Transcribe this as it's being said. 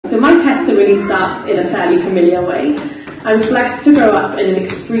testimony starts in a fairly familiar way. I was blessed to grow up in an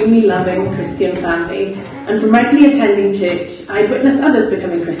extremely loving Christian family, and from regularly attending church, I'd witnessed others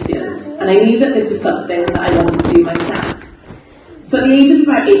becoming Christians, and I knew that this was something that I wanted to do myself. So at the age of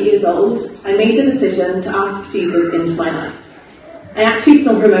about 8 years old, I made the decision to ask Jesus into my life. I actually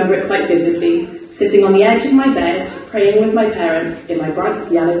still remember it quite vividly, sitting on the edge of my bed, praying with my parents in my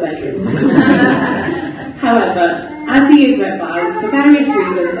bright yellow bedroom. However, as the years went by, for various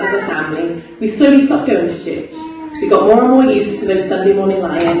reasons as a family, we slowly stopped going to church. We got more and more used to those Sunday morning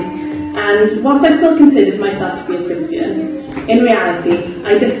lions, and whilst I still considered myself to be a Christian, in reality,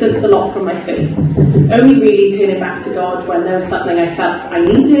 I distanced a lot from my faith, only really turning back to God when there was something I felt I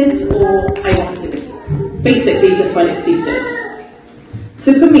needed or I wanted, basically just when it suited.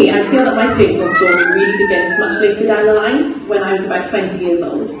 So for me, I feel that my personal story really begins much later down the line, when I was about 20 years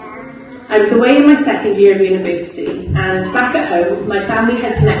old. I was away in my second year of university, and back at home, my family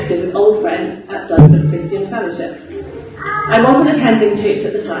had connected with old friends at London Christian Fellowship. I wasn't attending church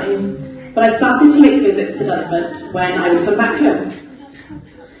at the time, but I started to make visits to Dudley when I would come back home.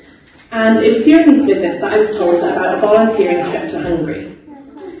 And it was during these visits that I was told about a volunteering trip to Hungary.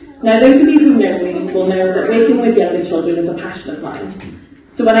 Now, those of you who know me will know that working with younger children is a passion of mine.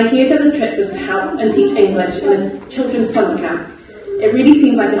 So when I heard that the trip was to help and teach English in a children's summer camp, it really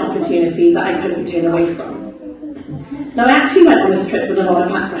seemed like an opportunity that I couldn't turn away from. Now, I actually went on this trip with a lot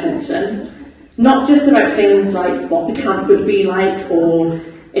of apprehension, not just about things like what the camp would be like, or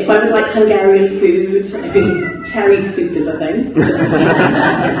if I would like Hungarian food. I think cherry soup is a thing,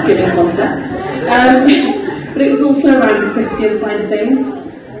 just giving context. But it was also around the Christian side of things.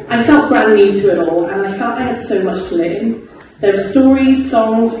 I felt brand new to it all, and I felt I had so much to learn. There were stories,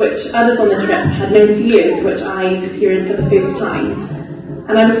 songs, which others on the trip had known for years, which I was hearing for the first time.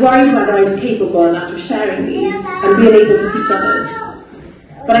 And I was worried whether I was capable enough of sharing these and being able to teach others.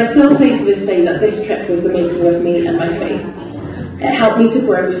 But I still say to this day that this trip was the making of me and my faith. It helped me to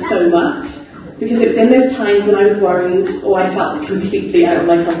grow so much, because it was in those times when I was worried or I felt completely out of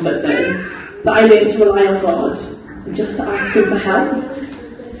my comfort zone that I learned to rely on God and just to ask Him for help.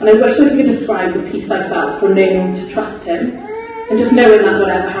 And I wish I could describe the peace I felt from learning to trust Him and just knowing that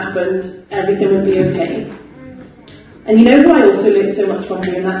whatever happened, everything would be okay. And you know who I also learned so much from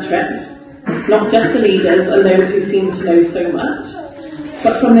during that trip? Not just the leaders and those who seemed to know so much,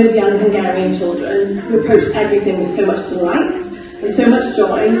 but from those young Hungarian children who approached everything with so much delight and so much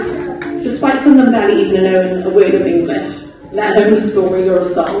joy, despite some of them barely even knowing a word of English, let alone a story or a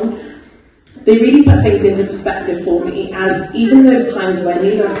song. They really put things into perspective for me, as even those times when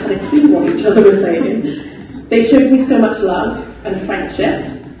neither of us had a clue what each other was saying, they showed me so much love and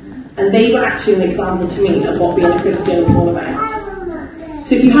friendship, and they were actually an example to me of what being a Christian is all about.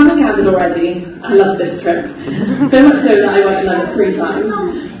 So if you haven't gathered already, I love this trip, so much so that I went another 3 times,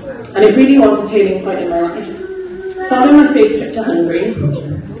 and it really was a turning point in my life. Following my first trip to Hungary,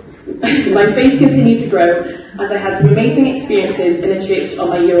 my faith continued to grow as I had some amazing experiences in a church on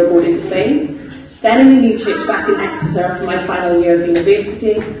my year abroad in Spain, then in a new church back in Exeter for my final year of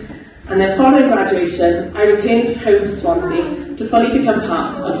university, and then following graduation, I returned home to Swansea to fully become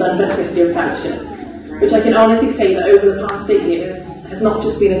part of London Christian Fellowship, which I can honestly say that over the past 8 years has not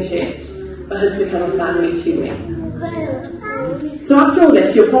just been a church, but has become a family to me. So after all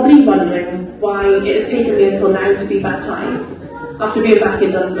this, you're probably wondering why it has taken me until now to be baptised, after being back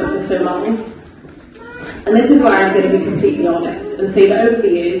in London for so long. And this is where I'm going to be completely honest and say that over the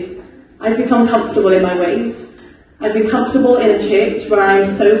years, I've become comfortable in my ways. I've been comfortable in a church where I'm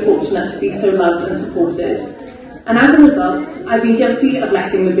so fortunate to be so loved and supported. And as a result, I've been guilty of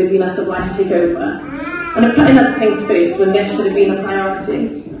letting the busyness of life take over, and of putting other things first when this should have been a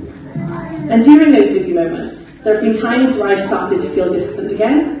priority. And during those busy moments, there have been times where I've started to feel distant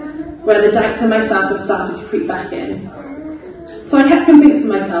again, where the doubts in myself have started to creep back in. So I kept convincing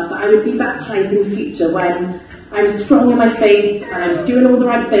myself that I would be baptised in the future when I was strong in my faith and I was doing all the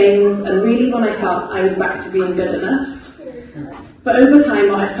right things, and really when I felt I was back to being good enough. But over time,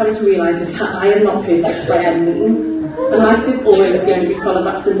 what I've come to realise is that I am not perfect by any means, and life is always going to be full of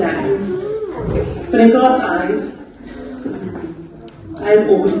ups and downs. But in God's eyes, I am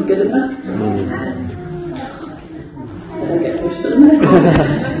always good enough. So I get emotional.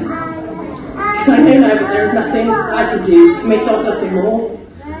 Because I know now that there is nothing I can do to make God love me more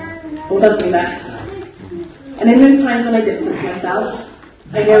or love me less. And in those times when I distance myself,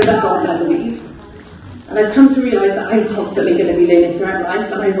 I know that God never leaves. And I've come to realise that I'm constantly going to be learning throughout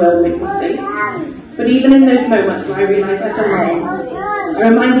life, and I will make mistakes. But even in those moments where I realise I've done wrong,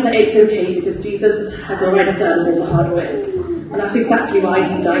 I'm reminded that it's okay because Jesus has already done all the hard work. And that's exactly why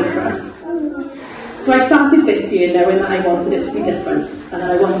He died for us. So I started this year knowing that I wanted it to be different and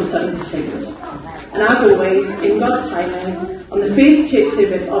that I wanted something to change. And as always, in God's timing, on the first church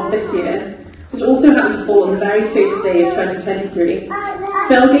service of this year, which also happened to fall on the very first day of 2023,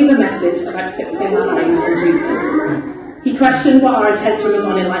 Phil gave a message about fixing our eyes on Jesus. He questioned what our attention was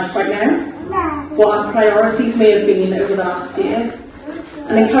on in life right now, what our priorities may have been over the last year,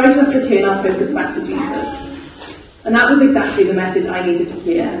 and encouraged us to turn our focus back to Jesus. And that was exactly the message I needed to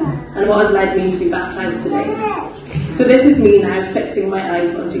hear, and what has led me to be baptised today. So this is me now fixing my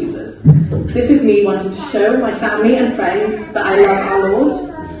eyes on Jesus. This is me wanting to show my family and friends that I love our Lord,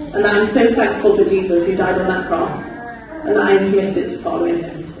 and that I'm so thankful for Jesus who died on that cross, and that I'm committed to following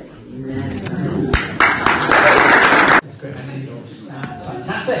him.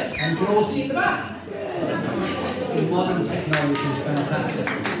 Fantastic, and you can all see the back. Modern technology is fantastic.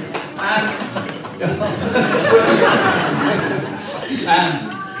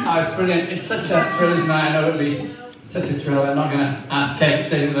 It's brilliant. It's such a thrill, isn't it? I know it'll be such a thrill. I'm not going to ask Kate to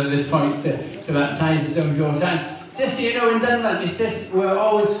say at this point to baptise his own daughter. And just so you know, in Dunlop, we're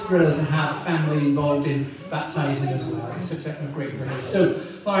always thrilled to have family involved in baptising as well. It's such a great privilege. So,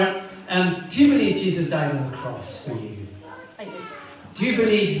 Lauren, do you believe Jesus died on the cross for you? I do. Do you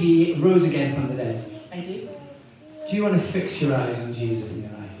believe he rose again from the dead? I do. Do you want to fix your eyes on Jesus in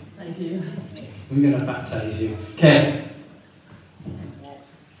your life? I do. We're going to baptise you. Kev?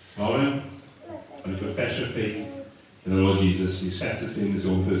 Lauren, on a profession of faith in the Lord Jesus, you accepted him as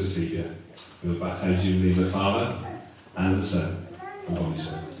own personal Saviour. We will baptise you in the name of the Father, and the Son, and the Holy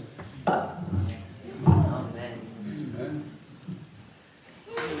Spirit. Amen. Amen.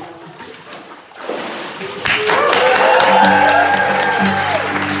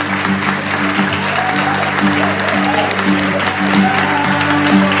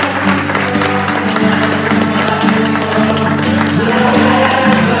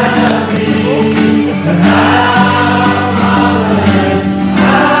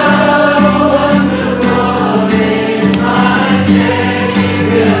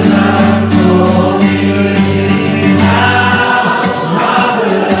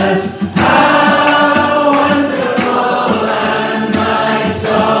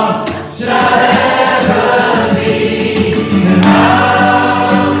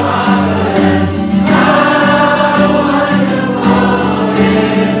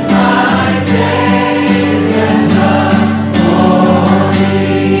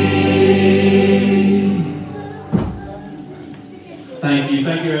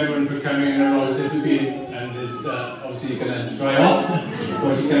 Thank you everyone for coming and all participating, and it's obviously going to dry off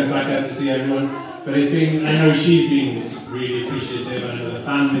before she comes back out to see everyone, but it's been, I know she's been really appreciative, and I know the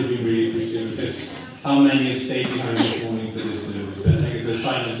family's been really appreciative of just how many have stayed behind this morning for this service. I think it's a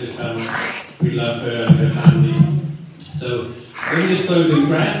sign of just how we love her and her family. So let me just close in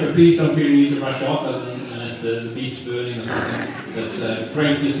prayer, but please don't feel you need to rush off unless the beach burning or something. But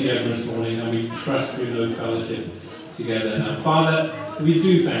great to see everyone this morning, and we trust we know fellowship together. Now, Father, we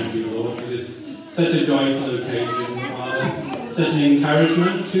do thank you, Lord, for this such a joyful occasion, Father, such an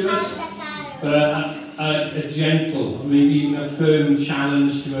encouragement to us, but a gentle, maybe even a firm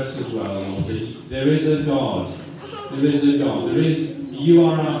challenge to us as well, Lord. There is a God. There is a God. You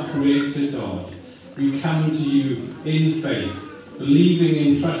are our creator God. We come to you in faith, believing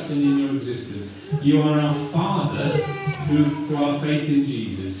and trusting in your existence. You are our Father through our faith in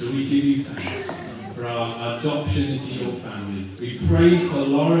Jesus. So we give you thanks for our adoption into your family. We pray for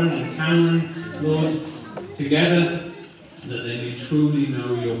Lauren and Cameron, Lord, together, that they may truly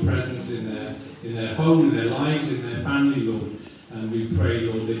know your presence in their home, in their lives, in their family, Lord. And we pray,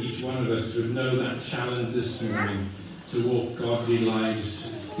 Lord, that each one of us would know that challenge this morning to walk godly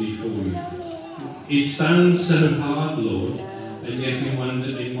lives before you. It sounds so hard, Lord, and yet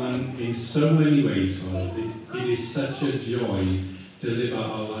in so many ways, Father, it is such a joy to live out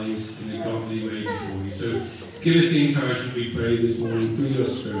our lives in a godly way before you. So give us the encouragement, we pray, this morning through your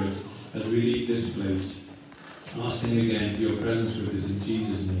Spirit as we leave this place, asking again for your presence with us in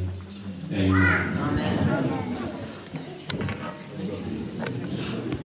Jesus' name. Amen. Amen.